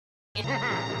Select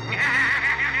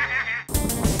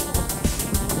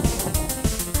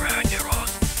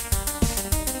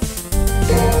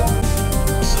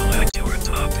your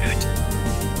topic.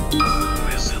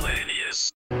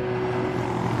 Miscellaneous.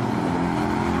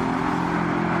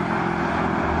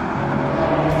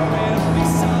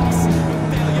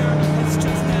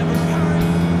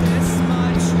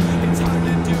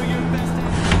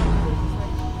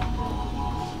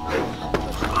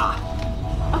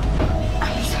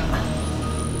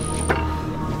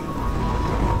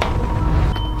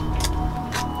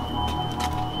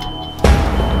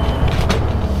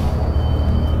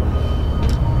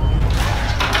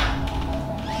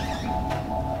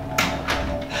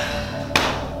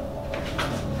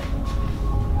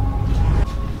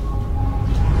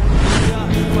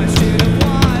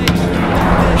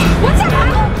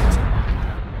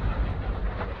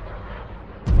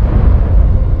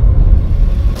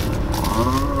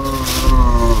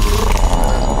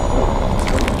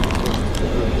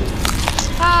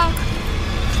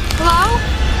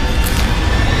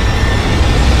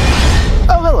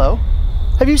 Oh, hello.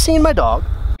 Have you seen my dog?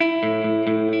 I'm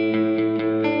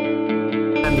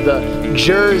the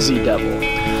Jersey Devil.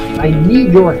 I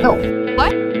need your help.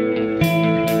 What?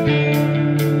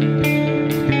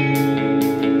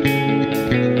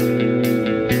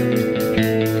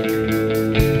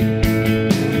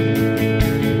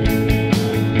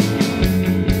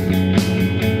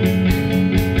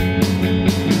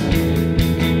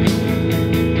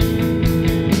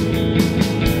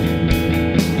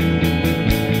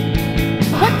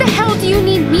 What the hell do you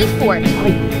need me for?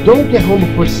 I don't get home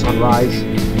before sunrise.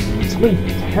 Something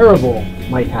terrible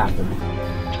might happen.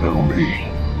 Tell me,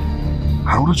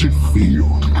 how does it feel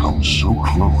to come so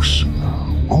close,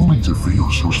 only to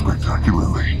fail so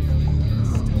spectacularly?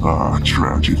 Ah,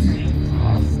 tragedy.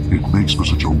 It makes for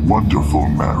such a wonderful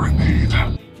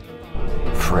marinade.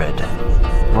 Fred,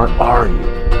 where are you?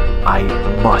 I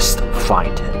must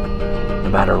find him, no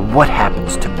matter what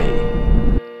happens to me.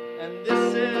 And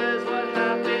this is what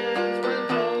happens when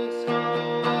homes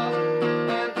come up,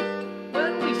 and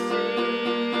when we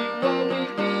see what we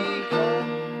become.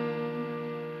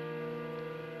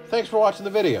 Thanks for watching the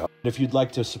video. If you'd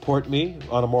like to support me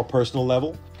on a more personal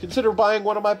level, consider buying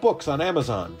one of my books on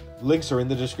Amazon. Links are in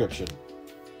the description.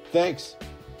 Thanks,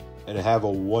 and have a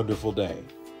wonderful day.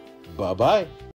 Bye-bye.